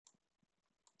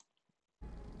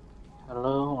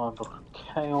Hello, I'm Dr.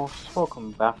 Chaos.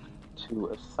 Welcome back to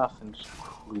Assassin's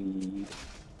Creed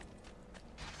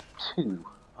 2.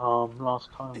 Last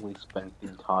time we spent the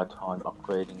entire time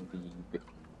upgrading the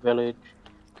village,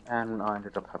 and I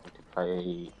ended up having to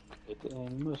play it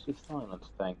in mostly silence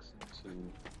thanks to,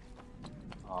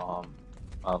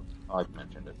 I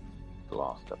mentioned it in the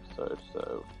last episode,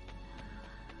 so,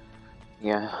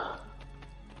 yeah.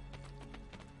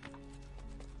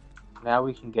 Now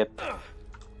we can get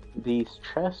these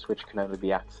chests, which can only be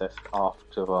accessed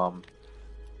after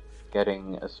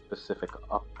getting a specific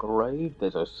upgrade.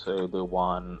 There's also the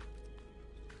one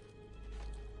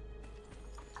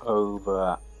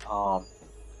over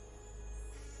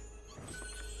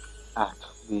at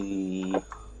the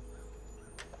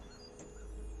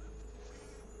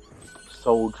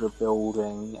soldier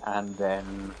building, and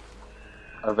then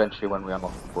eventually when we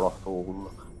unlock the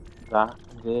brothel, that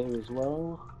there as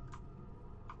well.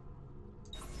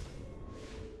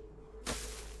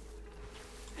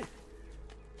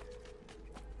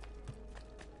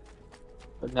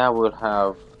 But now we'll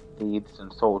have thieves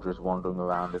and soldiers wandering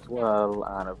around as well,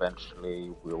 and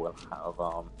eventually we will have,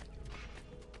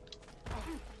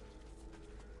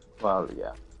 well,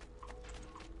 yeah.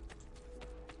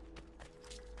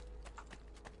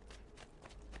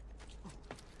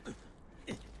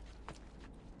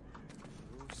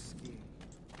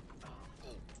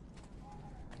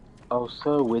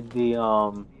 Also, with the,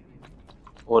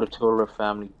 Auditora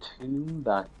family tomb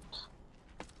that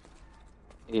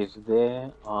is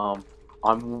there,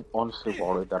 I'm honestly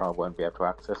worried that I won't be able to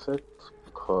access it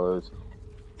because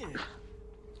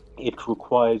it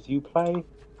requires you play.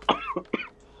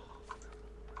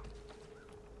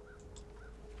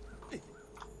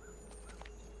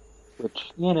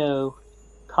 Which, you know,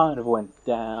 kind of went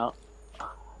down,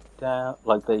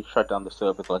 like they shut down the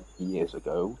servers like years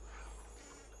ago.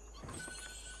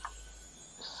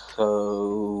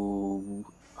 So,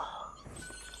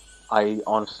 I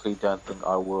honestly don't think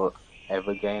I will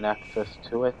ever gain access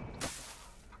to it.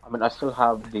 I mean, I still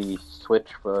have the Switch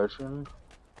version,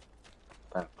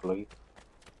 thankfully.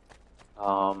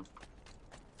 But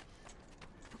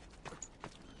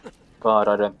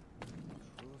I don't.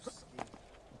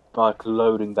 But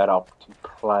loading that up to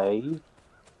play,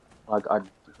 like I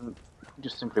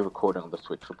just simply recording on the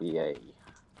Switch will be a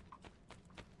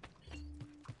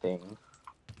thing.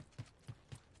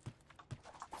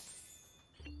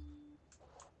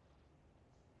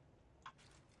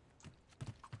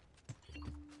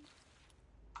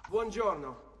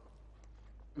 Buongiorno.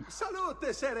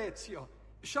 Salute, Ser Ezio.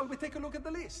 Shall we take a look at the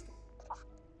list?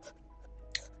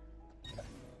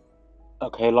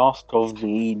 Okay, last of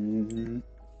the...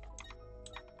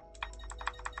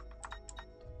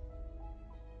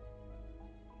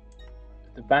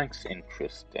 The bank's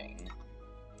interesting.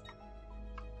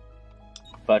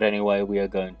 But anyway, we are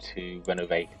going to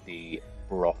renovate the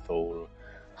brothel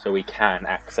so we can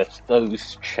access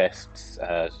those chests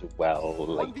as well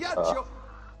later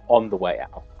on the way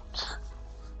out.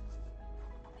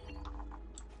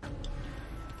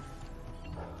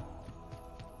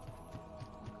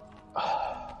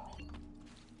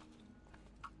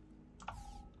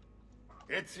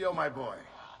 Ezio, my boy,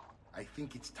 I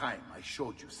think it's time I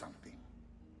showed you something.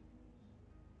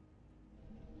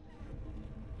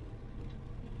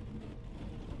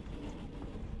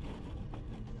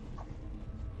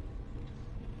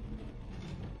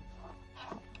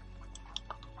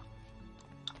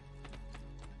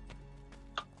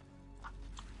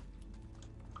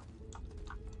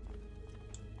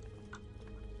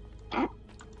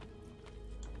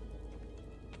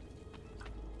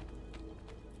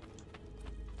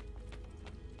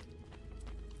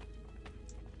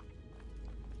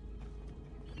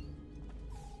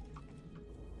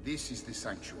 This is the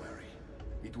sanctuary.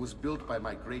 It was built by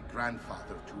my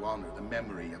great-grandfather to honor the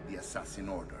memory of the Assassin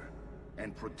Order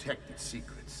and protect its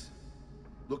secrets.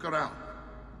 Look around.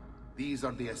 These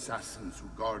are the assassins who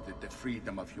guarded the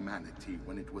freedom of humanity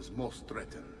when it was most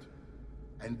threatened.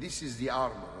 And this is the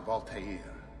armor of Altair.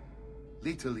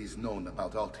 Little is known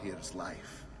about Altair's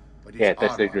life, but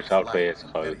its armor is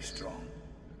very strong.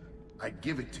 I'd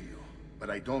give it to you, but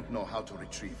I don't know how to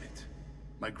retrieve it.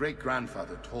 My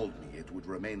great-grandfather told me it would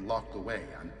remain locked away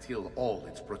until all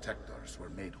its protectors were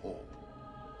made whole.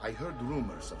 I heard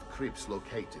rumors of crypts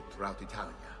located throughout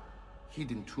Italia,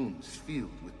 hidden tombs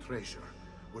filled with treasure,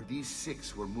 where these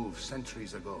six were moved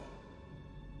centuries ago.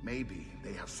 Maybe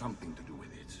they have something to do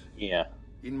with it. Yeah.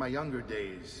 In my younger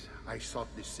days, I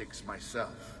sought the six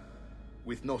myself,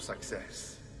 with no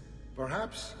success.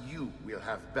 Perhaps you will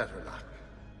have better luck.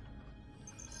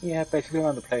 Yeah, basically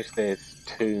around the place there's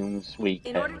tombs, we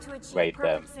In order can to achieve raid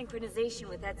them. perfect synchronization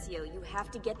with Ezio, you have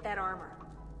to get that armor.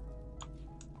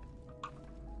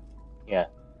 Yeah.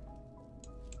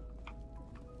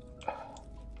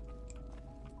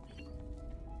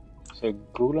 So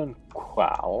Gulen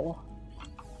Qual,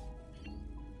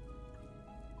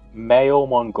 male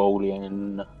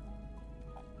Mongolian.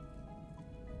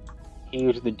 He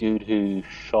was the dude who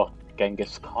shot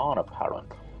Genghis Khan,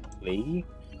 apparently.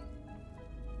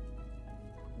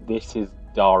 This is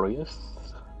Darius,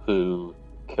 who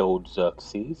killed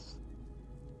Xerxes.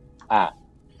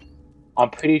 I'm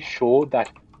pretty sure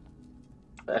that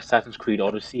Assassin's Creed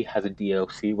Odyssey has a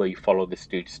DLC where you follow this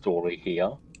dude's story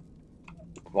here.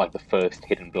 Like the first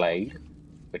Hidden Blade,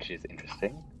 which is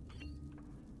interesting.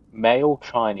 Male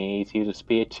Chinese, he used a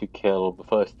spear to kill the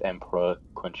first Emperor,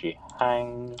 Qin Shi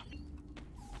Huang.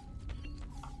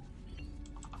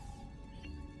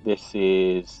 This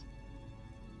is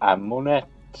Amunet,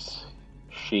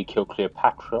 she killed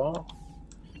Cleopatra,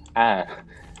 and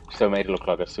so made it look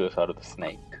like a suicide of the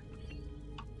snake.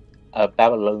 A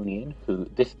Babylonian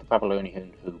this is the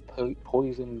Babylonian who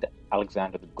poisoned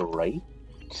Alexander the Great,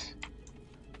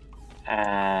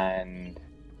 and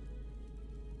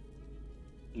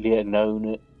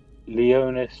Leonis,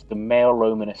 the male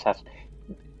Roman assassin.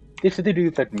 This is the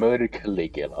dude that murdered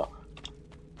Caligula.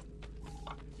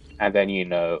 And then, you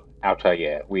know,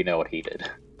 Altair, we know what he did.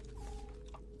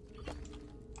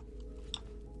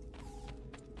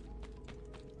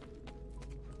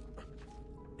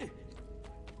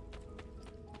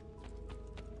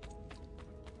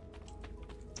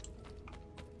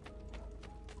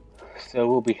 So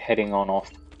we'll be heading on off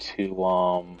to,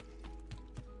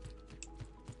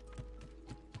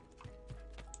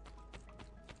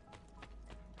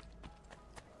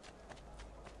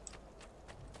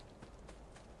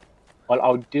 Well,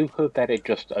 I do hope that it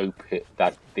just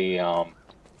that the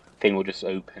thing will just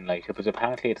open later, because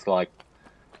apparently it's like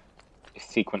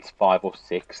sequence 5 or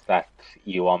 6 that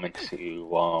you are meant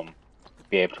to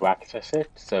be able to access it.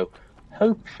 So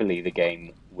hopefully the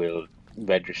game will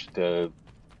register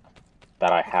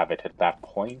that I have it at that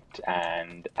point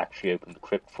and actually open the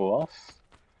crypt for us.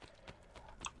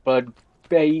 But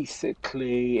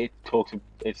basically,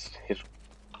 it's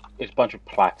a bunch of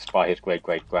plaques by his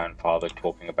great-great-grandfather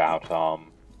talking about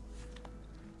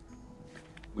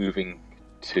moving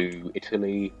to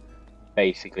Italy,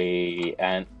 basically,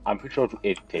 and I'm pretty sure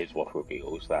it is what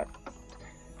reveals that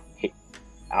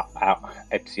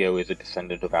Ezio is a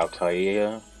descendant of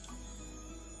Altair.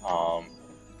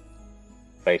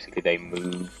 Basically, they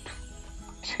moved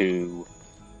to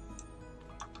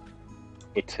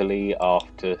Italy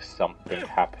after something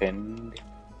happened.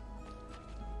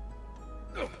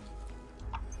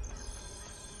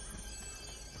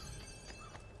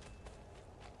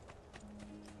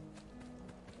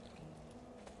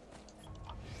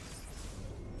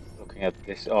 Looking at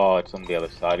this, oh, it's on the other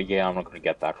side. Yeah, I'm not going to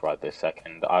get that right this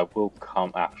second. I will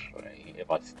come, actually,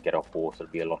 if I get a horse,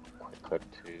 it'll be a lot quicker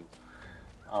to,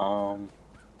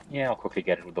 yeah, I'll quickly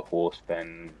get it with the horse,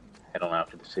 then head on out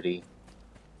to the city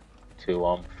to,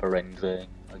 Firenze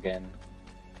again.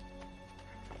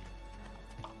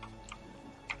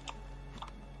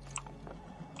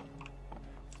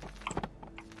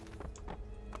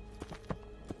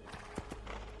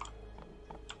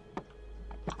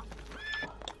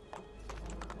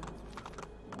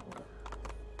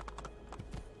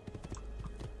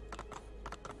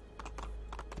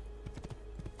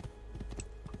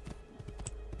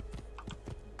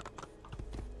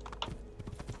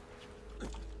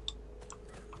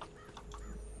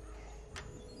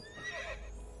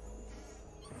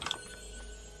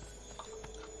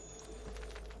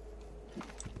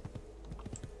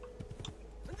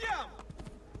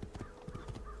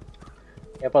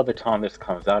 Yeah, by the time this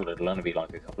comes out, it'll only be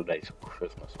like a couple of days for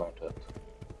Christmas, won't it?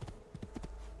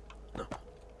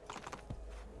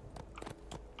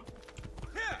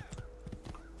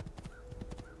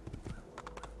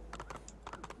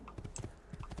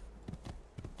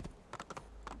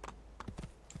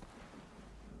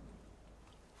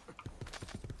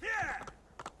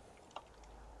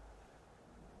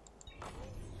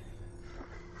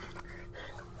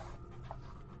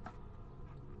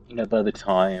 You know, by the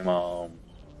time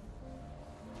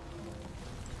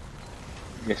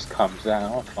this comes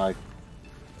out, like,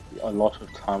 a lot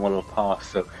of time will have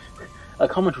passed, so a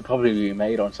comment would probably be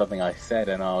made on something I said,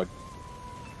 and I would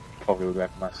probably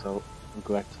regret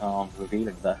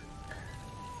revealing that.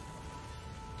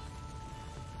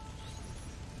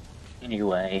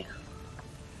 Anyway.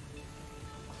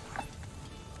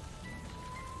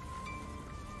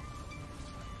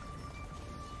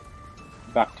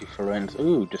 back to Firenze.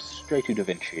 Ooh, just straight to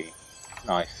Vinci.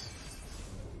 Nice.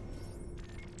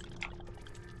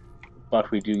 But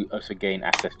we do also gain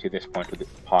access to this point of the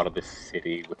part of the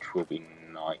city, which will be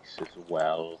nice as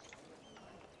well.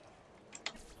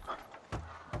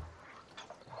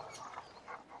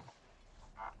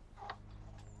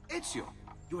 Ezio,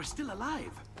 you are still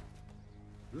alive.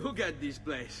 Look at this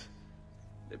place.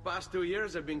 The past 2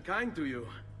 years have been kind to you.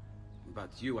 But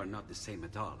you are not the same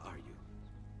at all, are you?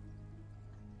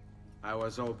 I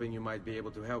was hoping you might be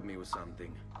able to help me with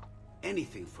something.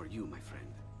 Anything for you, my friend.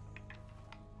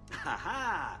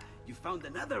 Haha! You found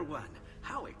another one!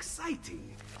 How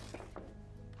exciting!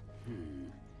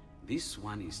 This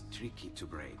one is tricky to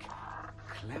break.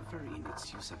 Clever in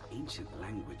its use of ancient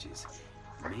languages.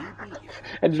 Maybe if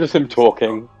And just him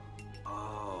talking.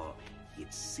 Oh,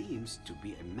 it seems to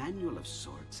be a manual of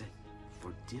sorts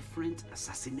for different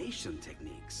assassination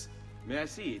techniques. May I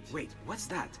see it? Wait, what's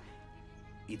that?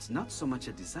 It's not so much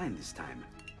a design this time,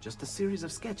 just a series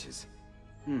of sketches.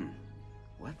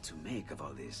 What to make of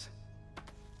all this?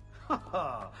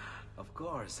 Of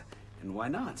course, and why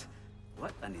not?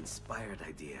 What an inspired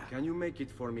idea. Can you make it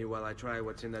for me while I try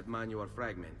what's in that manual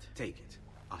fragment? Take it.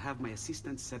 I'll have my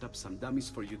assistant set up some dummies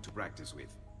for you to practice with.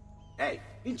 Hey,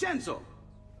 Vincenzo!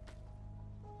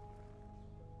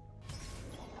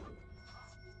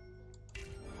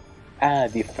 Ah,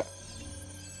 the effect.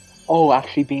 Oh,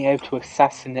 actually being able to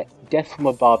assassinate death from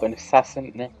above and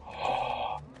assassinate.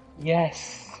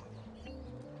 Yes.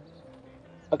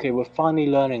 Okay, we're finally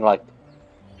learning like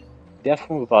death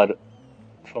from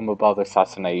above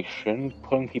assassination,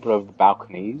 pulling people over the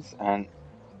balconies, and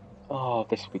oh,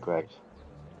 this would be great.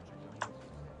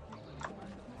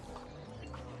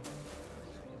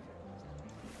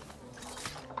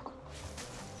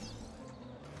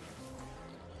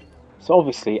 So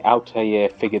obviously, Altair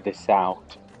figured this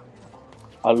out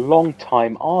a long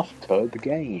time after the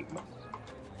game.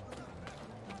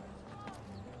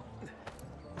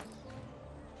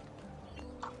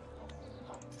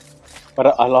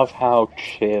 But I love how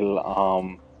chill,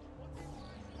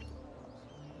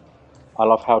 I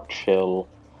love how chill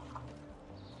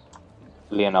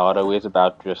Leonardo is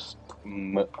about just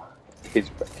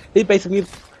he basically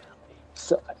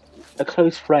a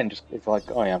close friend just is like,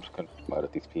 oh yeah, I'm just gonna murder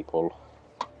these people.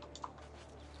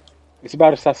 It's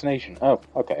about assassination. Oh,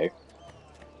 okay.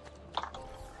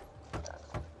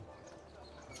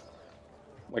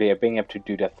 Well, yeah, being able to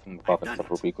do death from above and stuff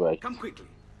will be great. Come quickly.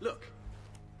 Look.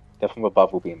 Death from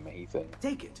above will be amazing.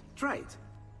 Take it. Try it.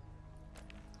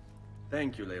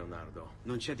 Thank you, Leonardo.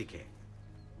 Non c'è di che.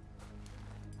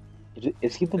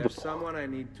 Is he the... There's someone I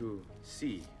need to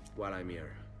see while I'm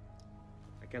here.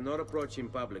 I cannot approach him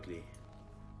publicly.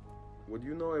 Would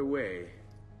you know a way?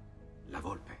 La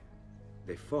Volpe.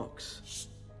 The fox. Shh.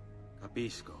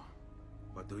 Capisco.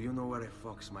 But do you know where a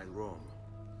fox might roam?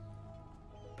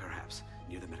 Perhaps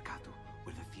near the Mercato,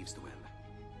 where the thieves dwell.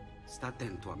 Sta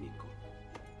attento, amico.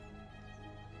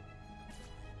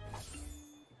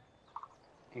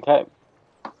 Okay.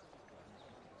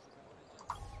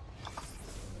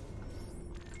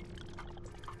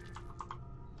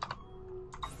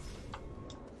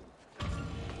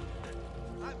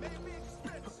 I may be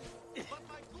expensive, but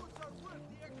my goods are worth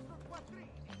the extra quattrini.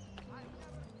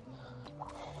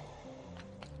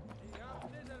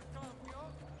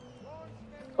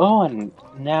 Oh, and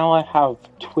now I have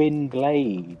twin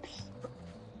blades.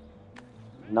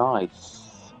 Nice.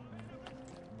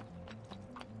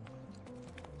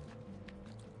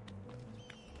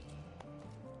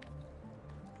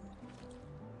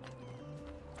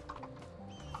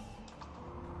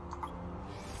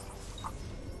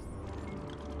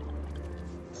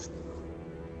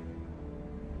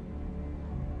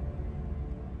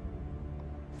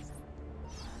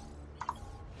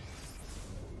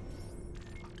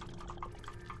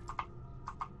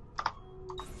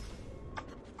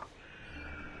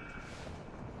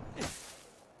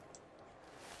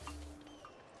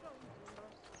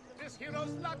 This hero's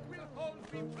luck will hold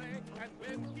me play, and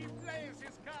when he plays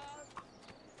his cards.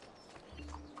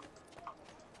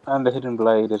 And the hidden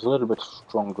blade is a little bit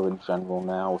stronger in general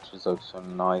now, which is also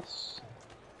nice.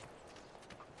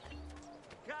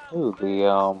 Ooh,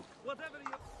 the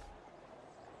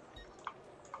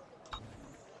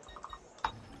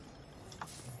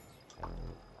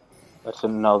that's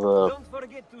another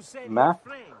map.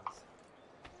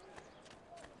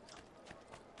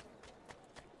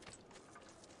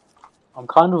 I'm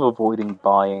kind of avoiding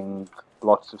buying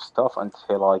lots of stuff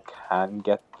until I can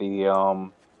get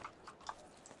the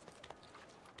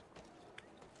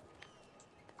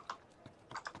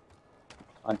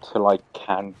until I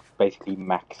can basically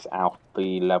max out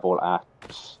the level at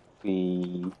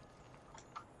the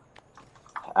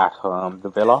at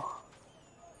the villa,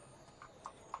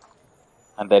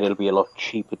 and then it'll be a lot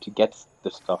cheaper to get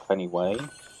the stuff anyway.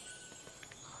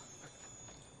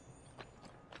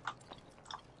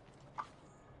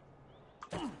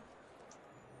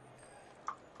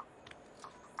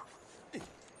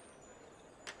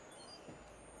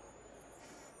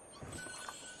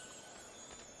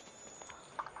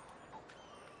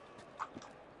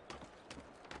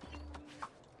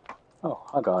 Oh,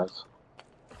 hi guys.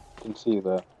 Didn't see you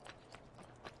there.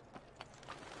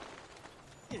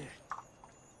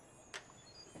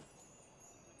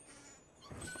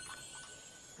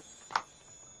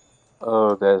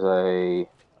 Oh, there's a...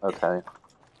 okay.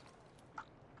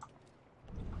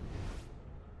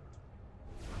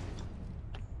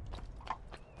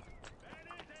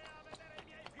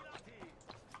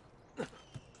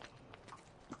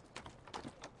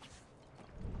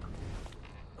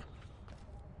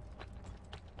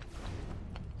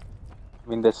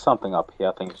 I mean, there's something up here.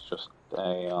 I think it's just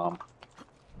a,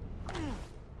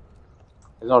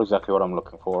 it's not exactly what I'm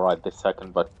looking for right this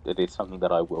second, but it is something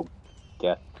that I will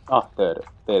get. Ah, there it is.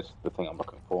 There's the thing I'm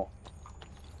looking for.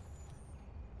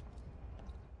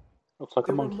 Looks like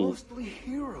a monkey. They were mostly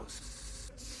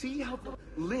heroes. See how the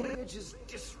lineage is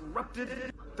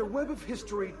disrupted? The web of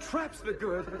history traps the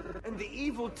good, and the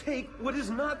evil take what is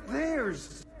not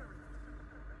theirs.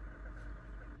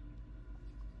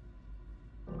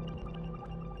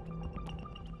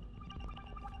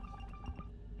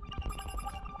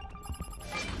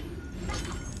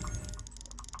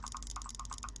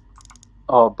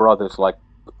 Oh, brothers, like,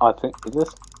 I think, is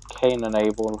this Cain and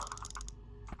Abel?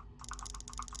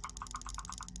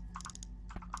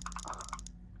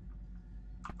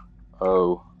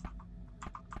 Oh.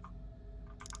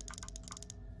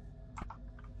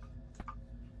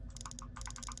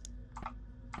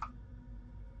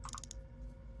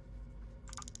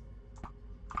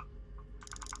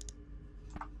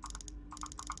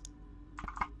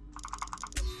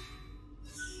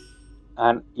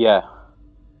 And, yeah.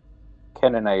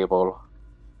 Cain and Abel.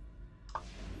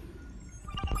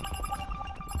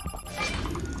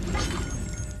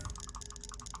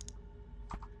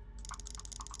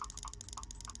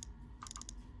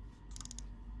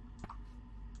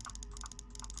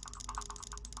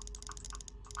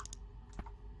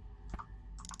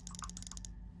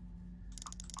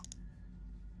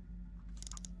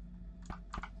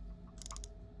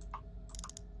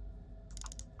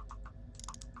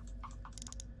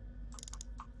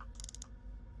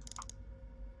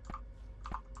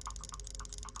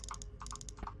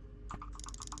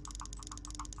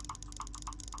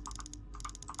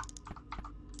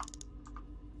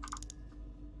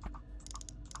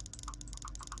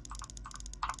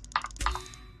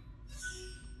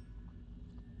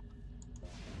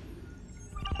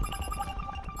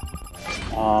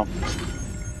 Um,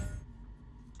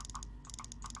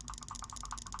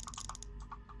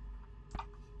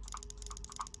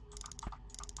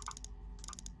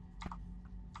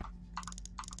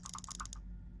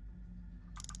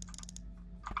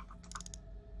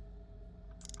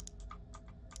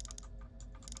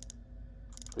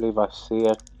 I believe I see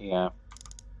it, yeah.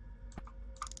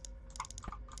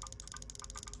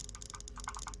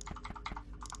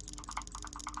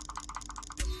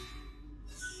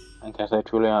 I guess I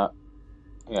truly are,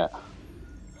 yeah.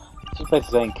 This is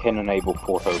basically saying Cain and Abel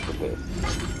fought over this.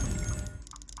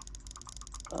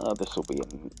 This will be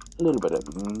a little bit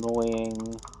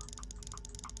annoying.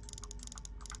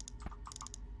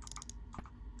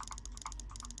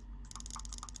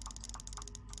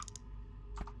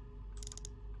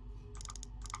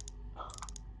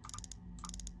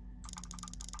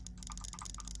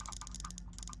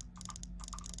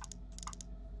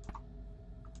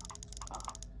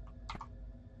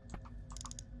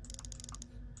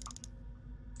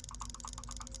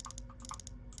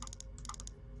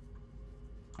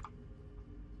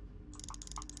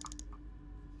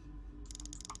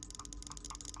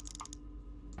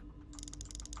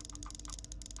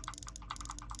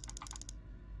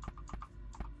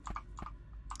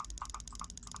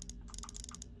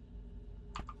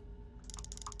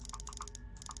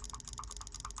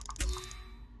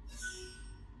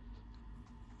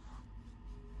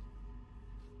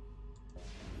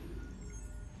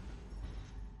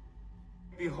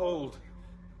 Behold,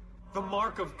 the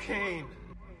mark of Cain.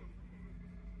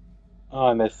 Oh,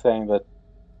 and they're saying that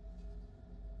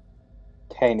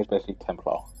Cain is basically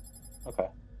Templar. Okay.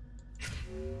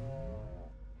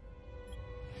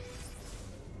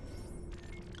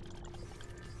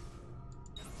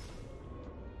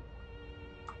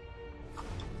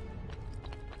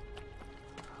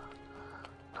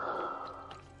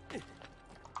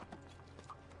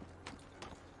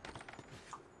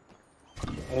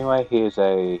 Anyway, here's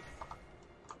a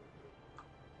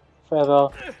feather.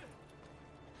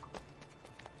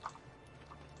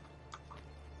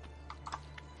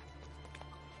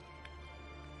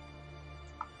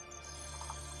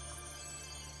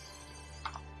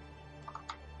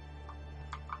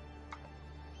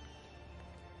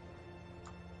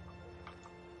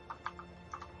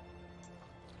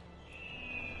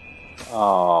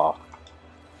 Oh.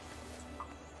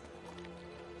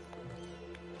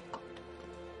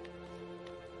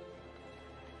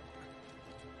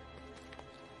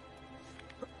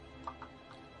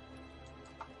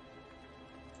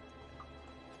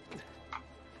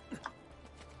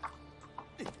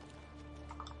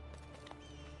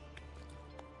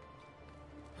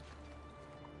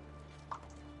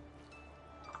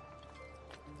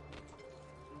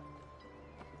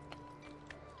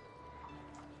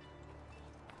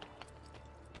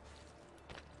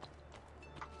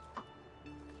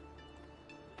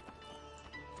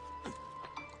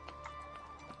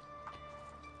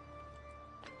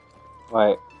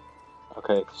 Wait.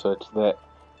 Okay, so it's there.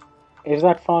 Is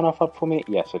that far enough up for me?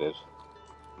 Yes, it is.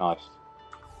 Nice.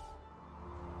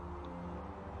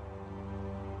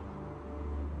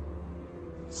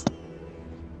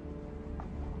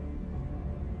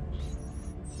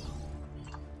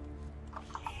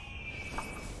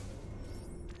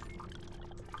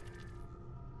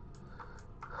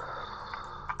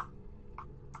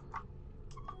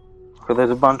 So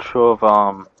there's a bunch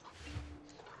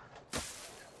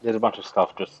of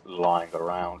stuff just lying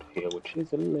around here, which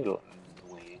is a little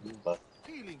annoying, but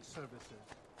Healing services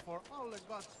for all the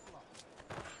gods' flock.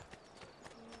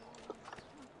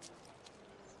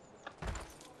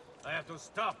 I have to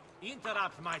stop,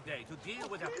 interrupt my day to deal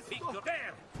with a big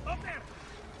there! Up there!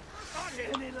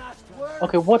 Any last word?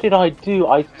 okay, what did I do?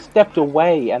 I stepped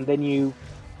away and then you...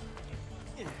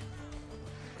 I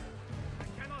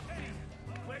cannot see.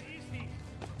 Where is he?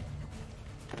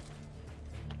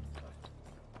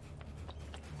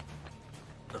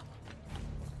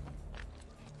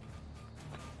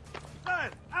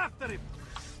 There! After him!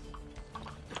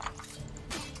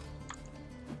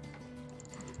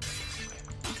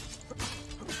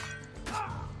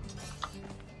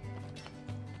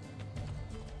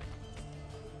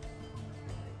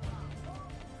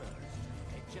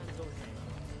 A gentle hand,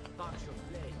 touch of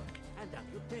blade, and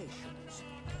amputations.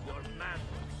 Your man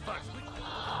starts with...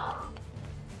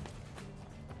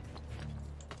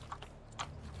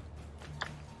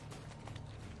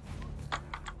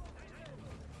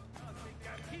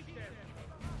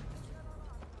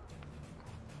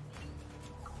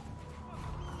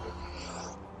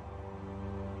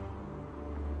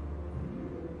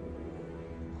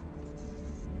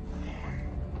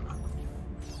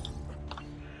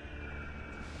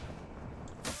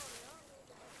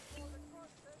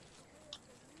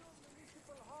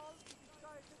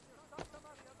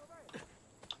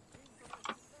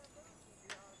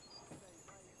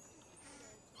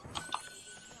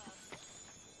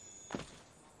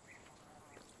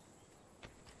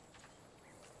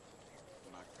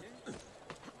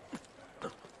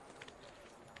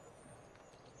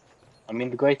 I mean,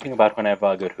 the great thing about whenever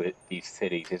I go to these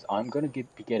cities is I'm going to be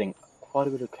getting quite a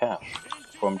bit of cash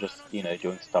from just, you know,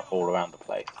 doing stuff all around the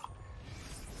place.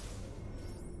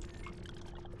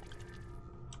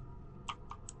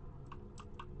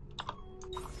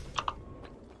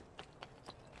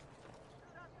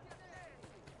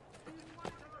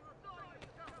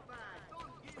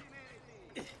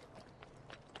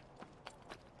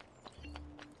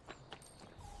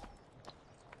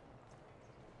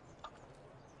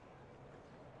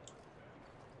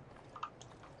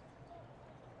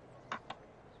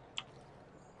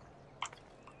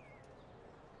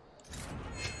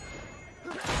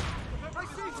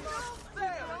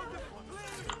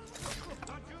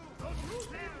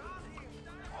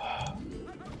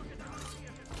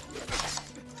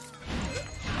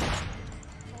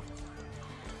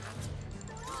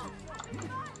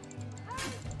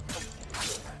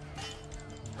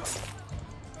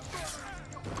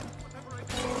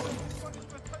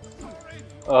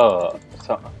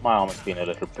 So my arm has been a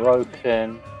little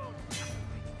broken.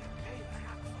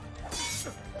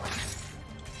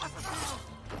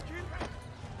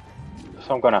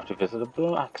 So I'm going to have to visit a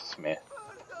blacksmith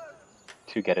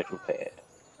to get it repaired.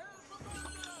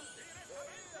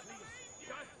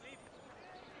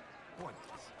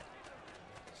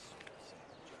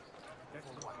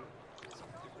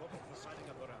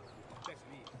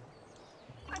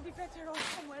 I'd be better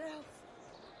off somewhere else.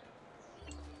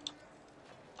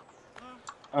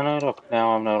 Oh no, look, now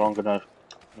I'm no longer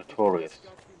notorious.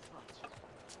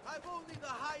 I've only the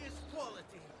highest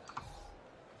quality.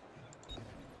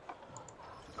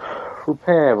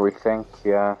 repair everything,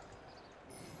 yeah.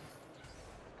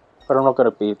 But I'm not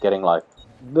gonna be getting like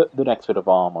the next bit of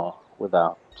armor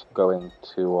without going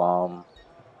to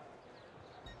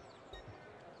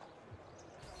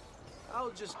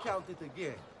I'll just count it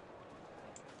again.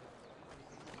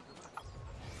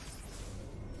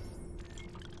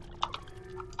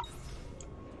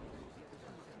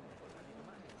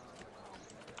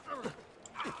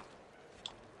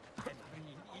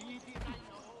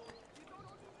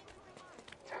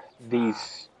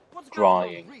 these What's got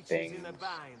drying those riches things. in a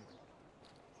bind?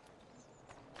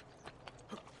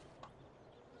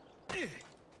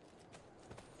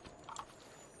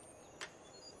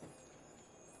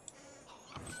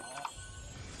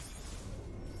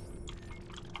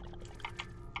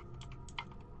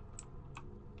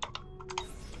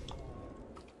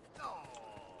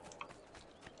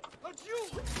 But you!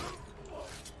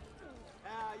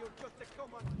 Ah, you're just a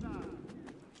common star.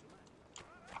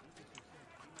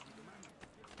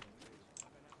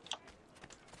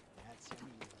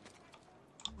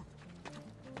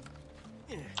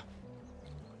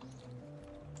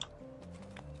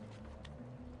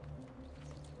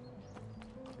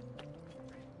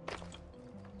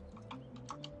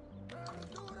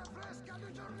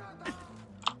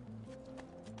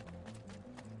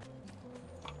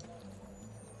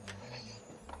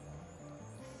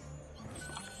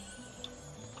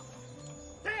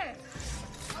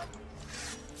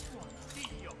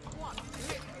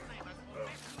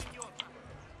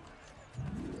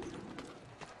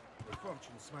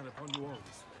 Fortune smile upon you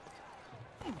always.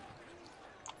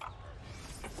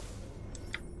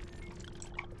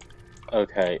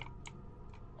 Okay.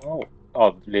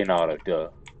 Oh, Leonardo, duh.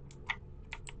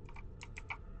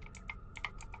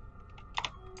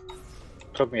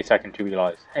 Took me a second to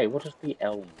realize, hey, what does the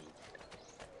L mean?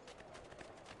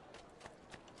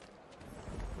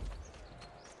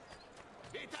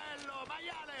 Vitello,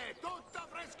 maiale, tutto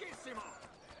freschissimo!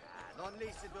 Don't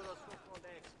listen to those so-called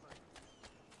experts.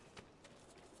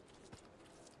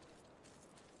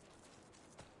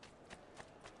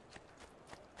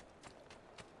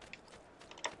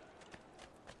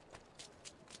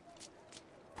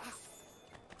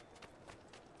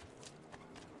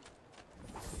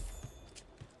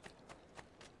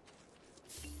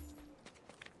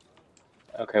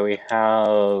 Okay, we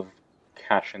have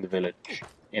cash in the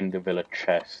village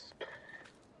chest.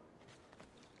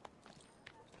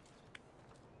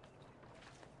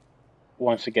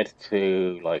 Once it gets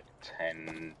to like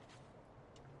 10,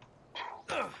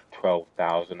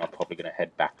 12,000, I'm probably gonna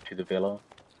head back to the villa.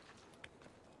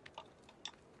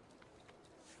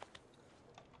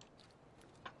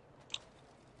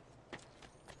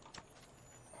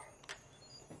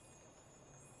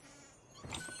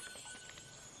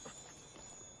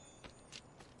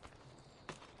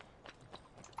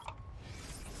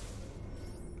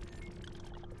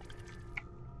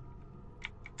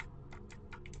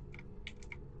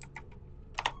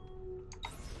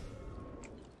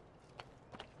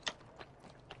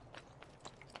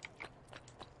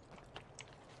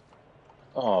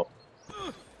 Oh,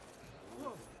 I'm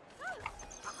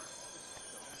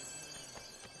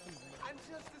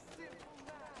just a simple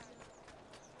man.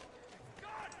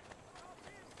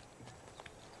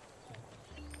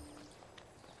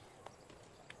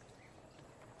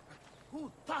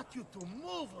 Who taught you to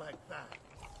move like that?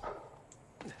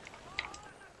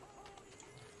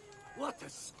 What a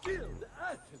skilled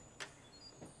athlete!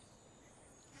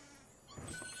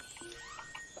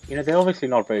 you know, they're obviously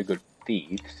not very good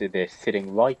thieves, so they're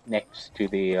sitting right next to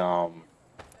the,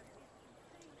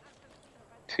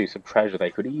 to some treasure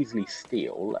they could easily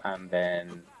steal, and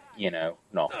then, you know,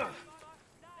 not.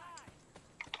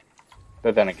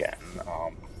 But then again,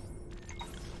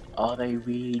 are they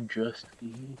really just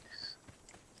thieves?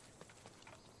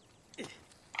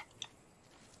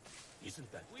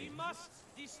 Isn't that We must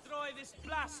destroy this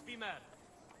blasphemer.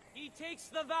 He takes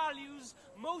the values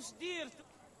most dear to...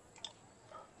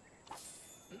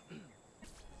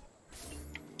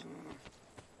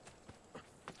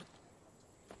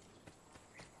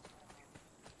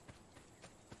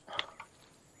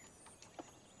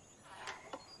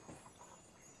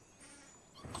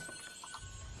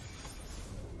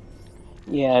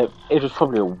 Yeah, it was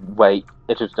probably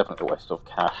it was definitely a waste of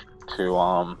cash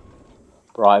to,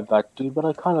 bribe that dude, but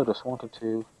I kind of just wanted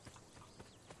to.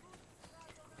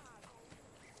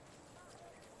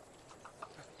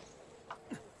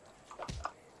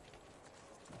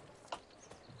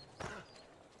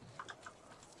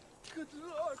 Good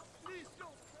Lord, please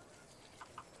don't.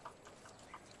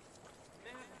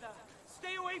 Merda,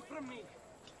 stay away from me.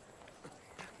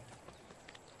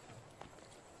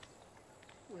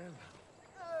 Well,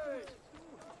 hey,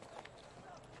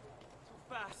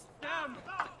 fast. Damn!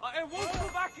 I won't go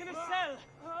back in a cell!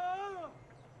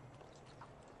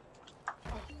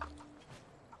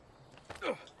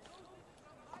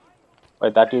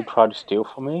 Wait, that dude tried to steal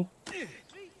from me? Treatment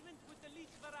with the leech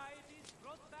varieties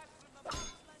brought back from the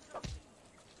marshlands of...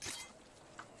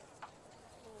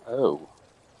 Oh.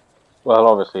 Well,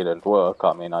 obviously it didn't work.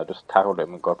 I mean, I just tackled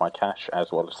him and got my cash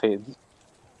as well as his.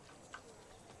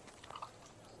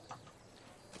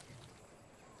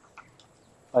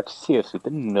 But seriously, the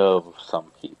nerve of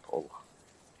some people.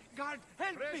 Guard,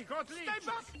 help me! Stay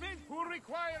back! Who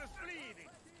requires leading?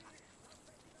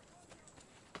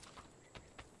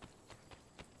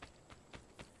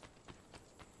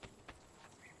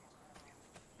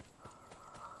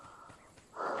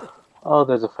 Oh,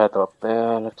 there's a feather up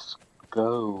there. Let's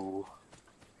go.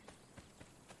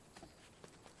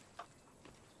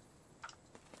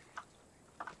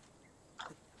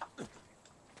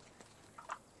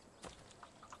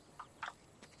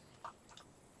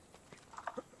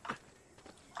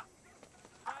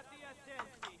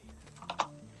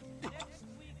 Next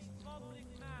week's public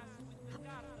mass with the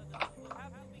Cardinal will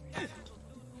have to be cancelled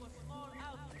due to a small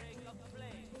outbreak of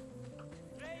plague.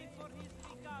 Pray for his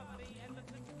recovery and the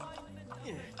confinement of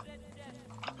the Red Death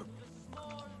to the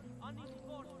small,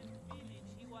 unimportant village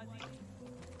he was in.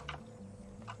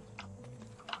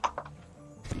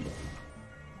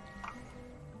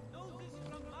 Notice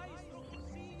from Maestro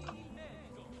Cusini il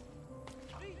Medico.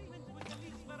 Treatment with the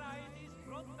leech varieties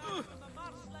brought back from the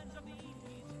marshlands of the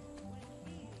Indies will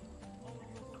heal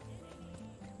almost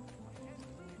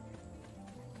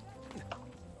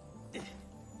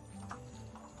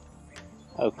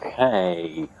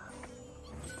Okay.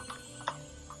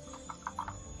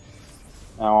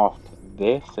 Now after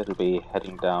this, it'll be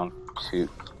heading down to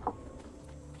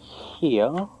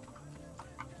here.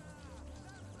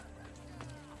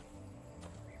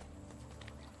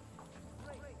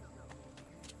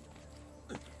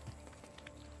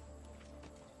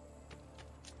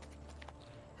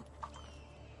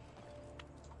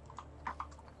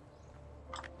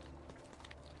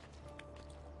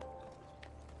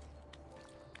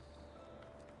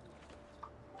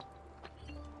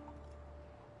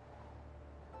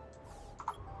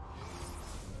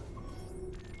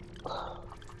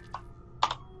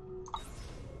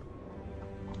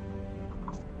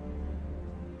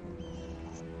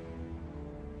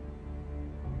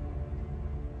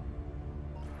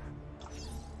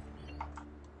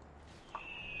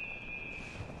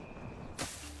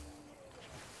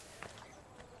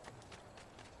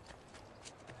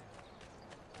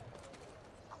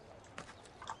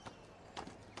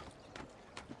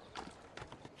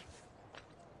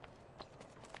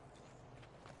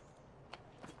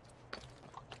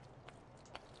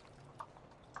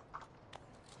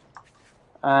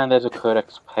 And there's a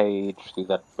codex page to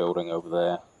that building over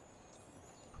there.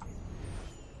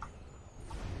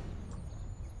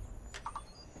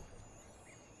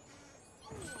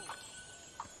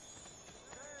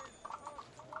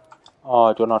 Oh,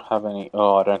 I do not have any.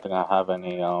 Oh, I don't think I have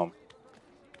any. I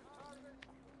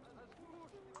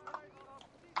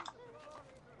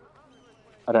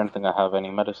don't think I have any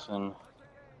medicine.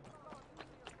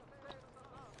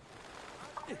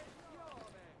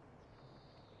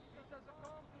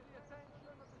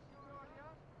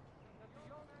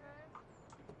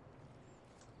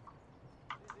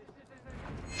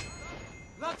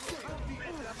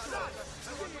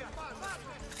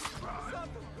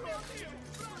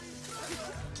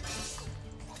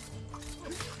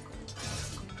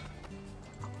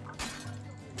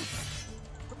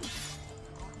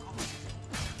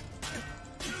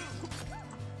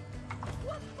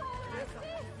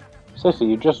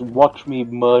 Seriously, you just watch me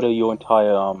murder your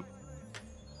entire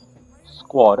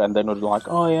squad, and then it was like,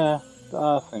 oh yeah,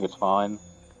 I think it's fine.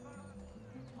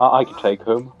 I can take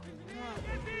him.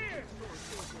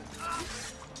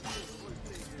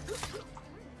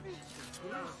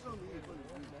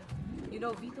 You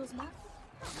know Vito's map?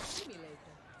 See me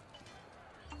later.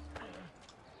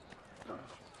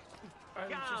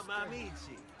 Come,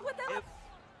 amici. Whatever.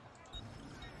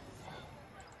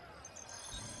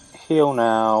 Heal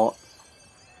now.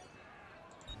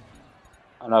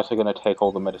 I'm also going to take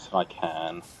all the medicine I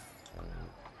can.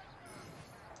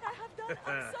 I have done.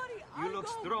 I'm sorry. You look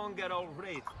stronger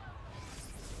already.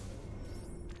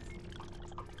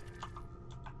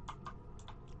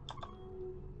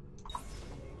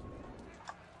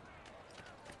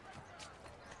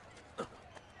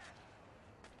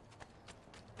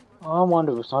 I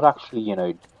wonder if it's not actually, you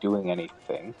know, doing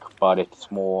anything, but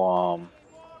it's more,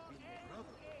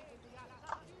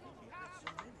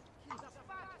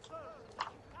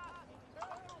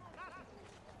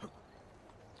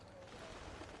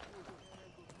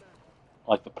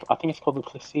 like I think it's called the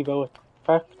placebo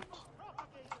effect.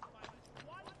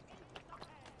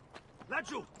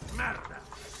 Laggiù, merda!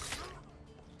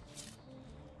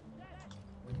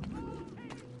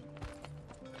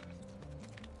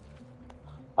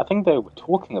 I think they were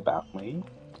talking about me.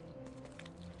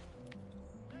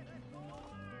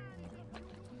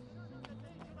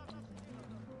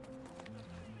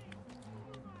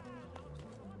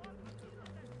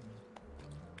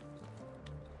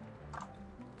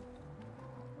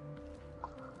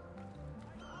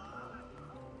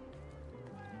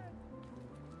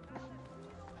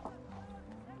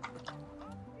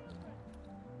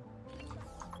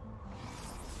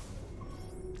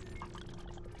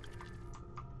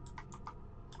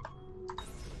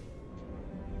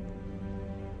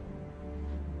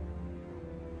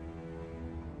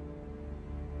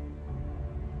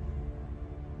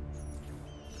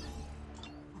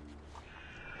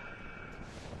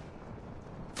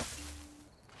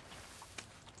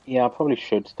 Yeah, I probably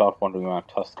should start wandering around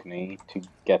Tuscany to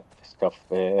get the stuff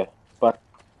there, but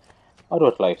I'll do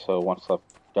it later once I've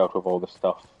dealt with all the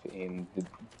stuff in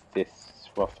this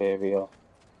rough area.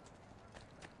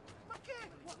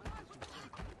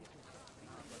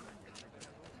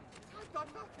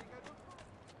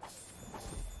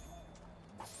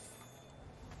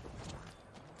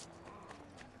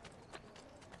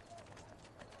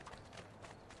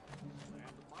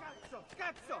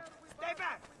 Cazzo! Stay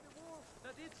back!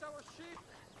 That it's our ship.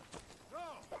 No.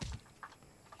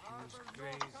 She's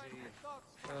crazy.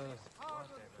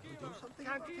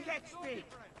 Can't catch me!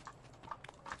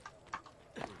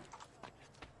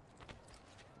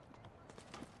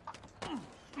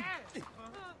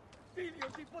 Figlio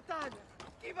di puttana!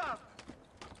 Give up!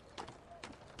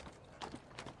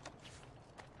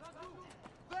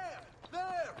 There!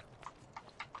 There!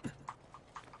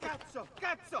 Cazzo!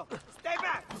 Cazzo! Stay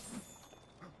back!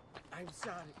 I'm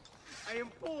sorry. I am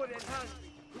poor and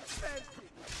hungry. Fancy.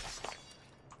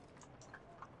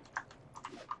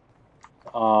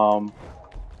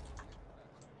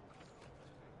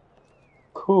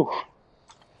 Cool.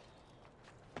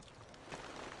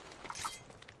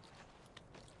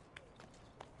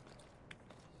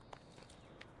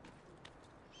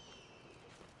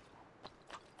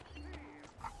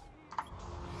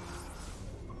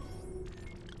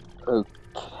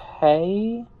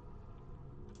 Okay.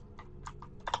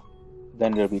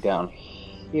 Then it'll be down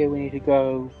here we need to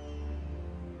go.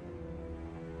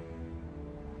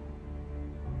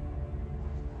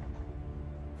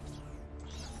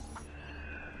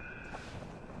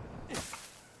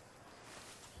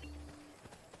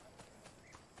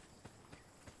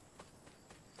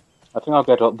 I think I'll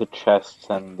get up the chests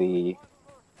and the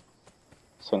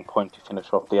sync point to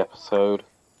finish off the episode.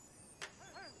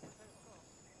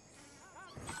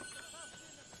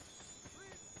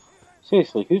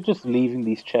 Seriously, who's just leaving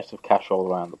these chests of cash all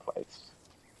around the place?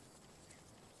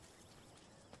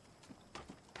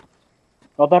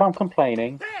 Not that I'm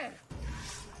complaining.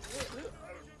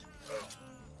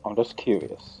 I'm just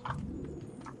curious.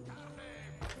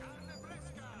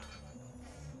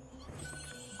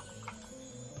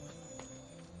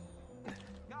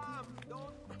 Come,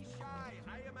 don't be shy.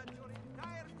 I am at your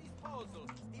entire disposal.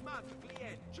 Stimato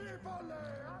cliente.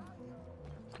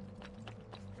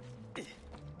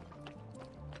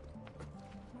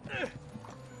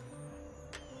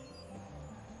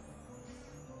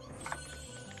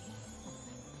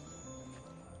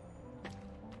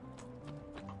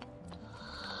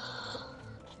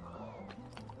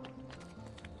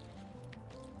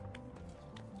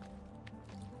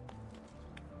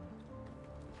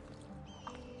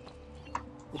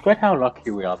 It's great how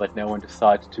lucky we are that no one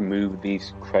decides to move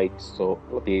these crates or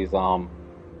these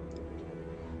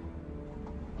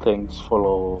things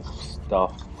full of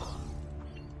stuff.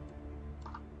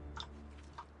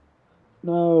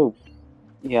 No.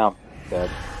 Yeah, I'm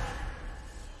dead.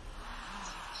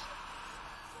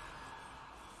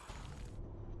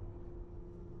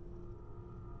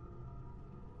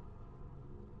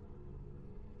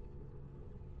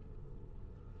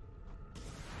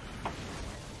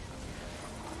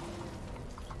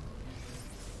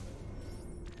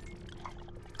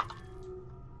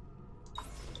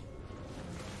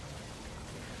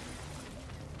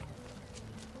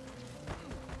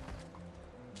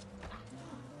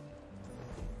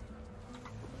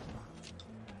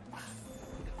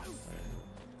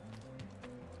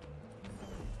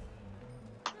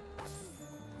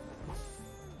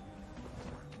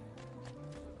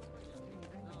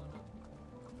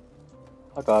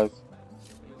 Hi guys.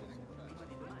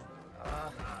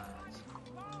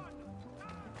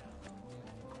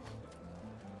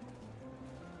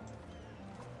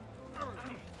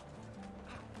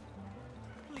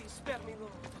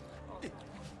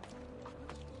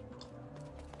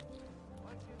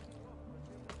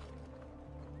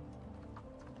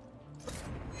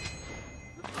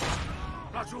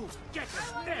 Laggiù, get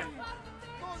him, there!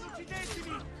 Non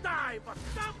uccidetemi! Dai, but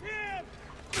stop him!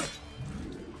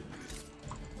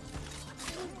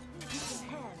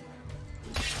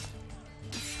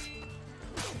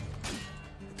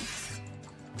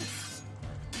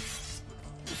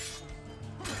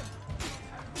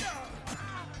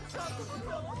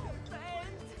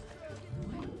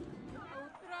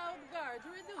 Proud guard,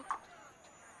 reduce.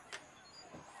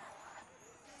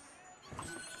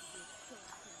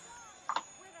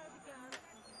 Where are the guards?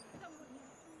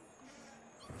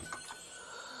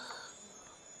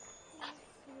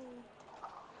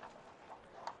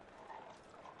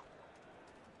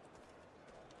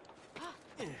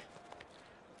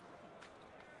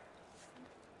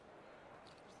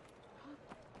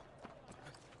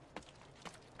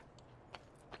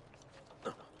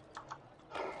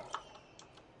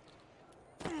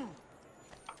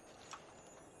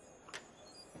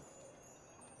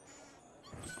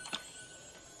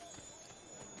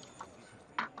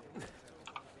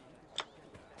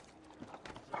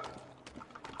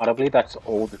 I believe that's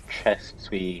all the chests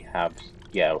we have.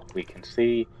 Yeah, we can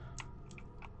see.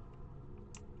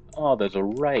 Oh, there's a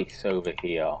race over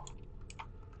here.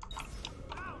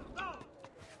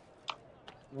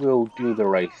 We'll do the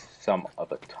race some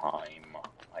other time,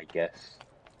 I guess.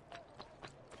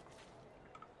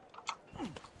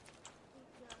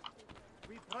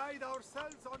 We pride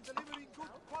ourselves on delivering good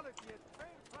quality at fair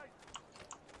price.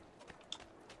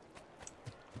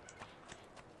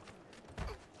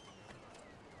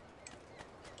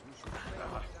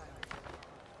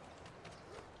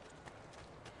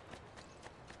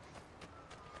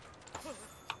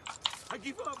 I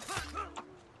give up!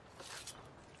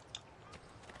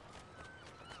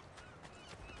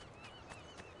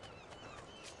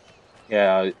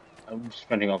 Yeah, I'm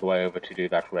spending all the way over to do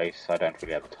that race. I don't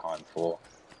really have time for.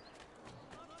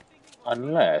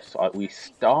 Unless we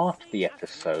start the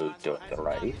episode doing the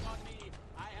race.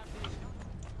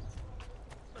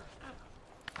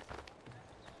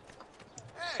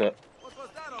 So, What was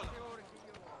that all?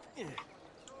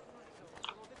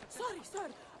 Sorry, sir.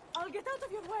 I'll get out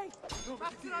of your way.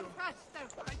 Faster and faster!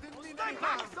 I didn't mean any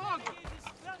harm! Dog!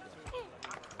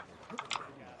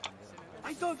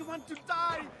 I don't want to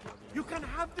die! You can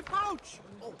have the pouch!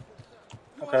 Oh.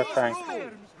 okay, thanks.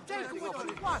 Take what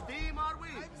you want! Team, are we?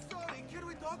 I'm sorry, can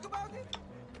we talk about it?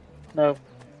 No.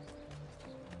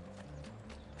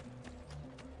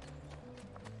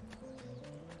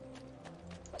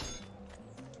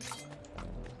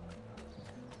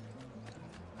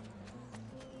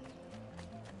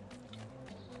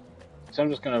 So I'm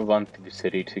just going to run through the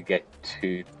city to get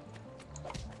to...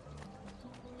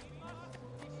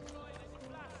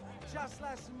 Just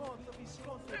last month, the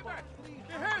Visconti bought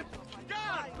 300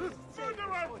 guard!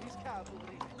 Murderer! For his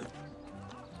cavalry.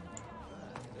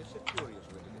 It's a curious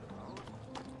way to get about.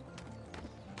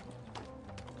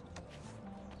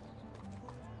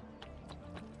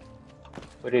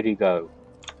 Where did he go?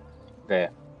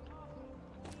 There.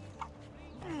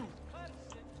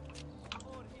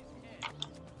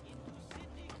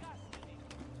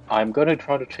 I'm going to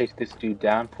try to chase this dude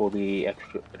down for the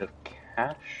extra bit of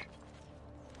cash.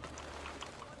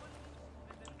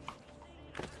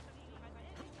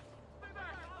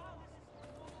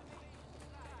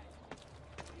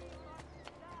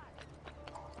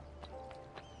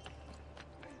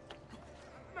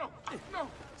 No! No!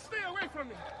 Stay away from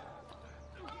me!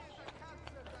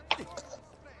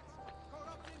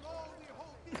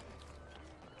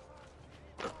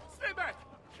 Stay back!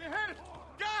 Behead!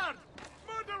 Guard!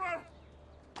 Murderer!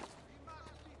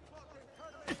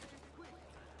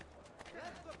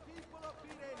 Let the people of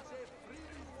Firenze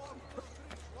freely walk the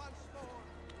streets once more.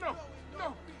 No! No!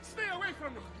 Stay away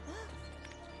from me!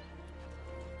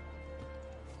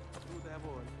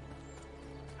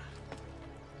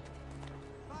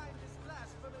 Find this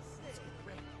blasphemous sin.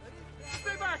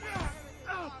 Stay back!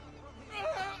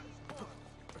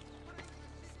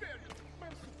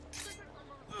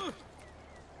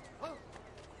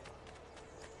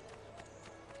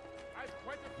 I've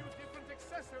quite a few different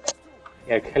accessories too.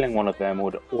 Yeah, killing one of them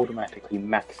would automatically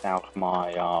max out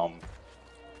my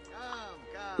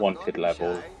wanted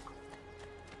level.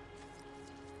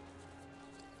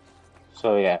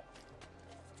 So yeah.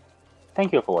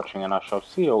 Thank you for watching, and I shall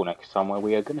see you all next time, where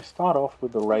we are going to start off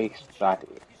with the race that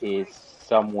is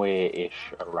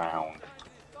somewhere-ish around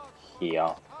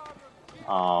here.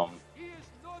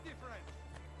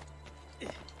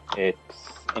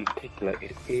 It's, in particular,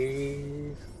 it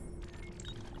is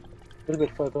little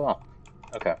bit further up.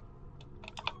 Okay.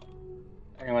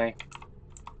 Anyway,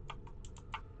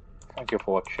 thank you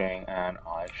for watching, and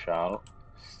I shall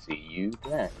see you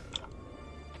then.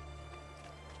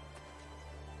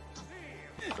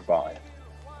 Goodbye.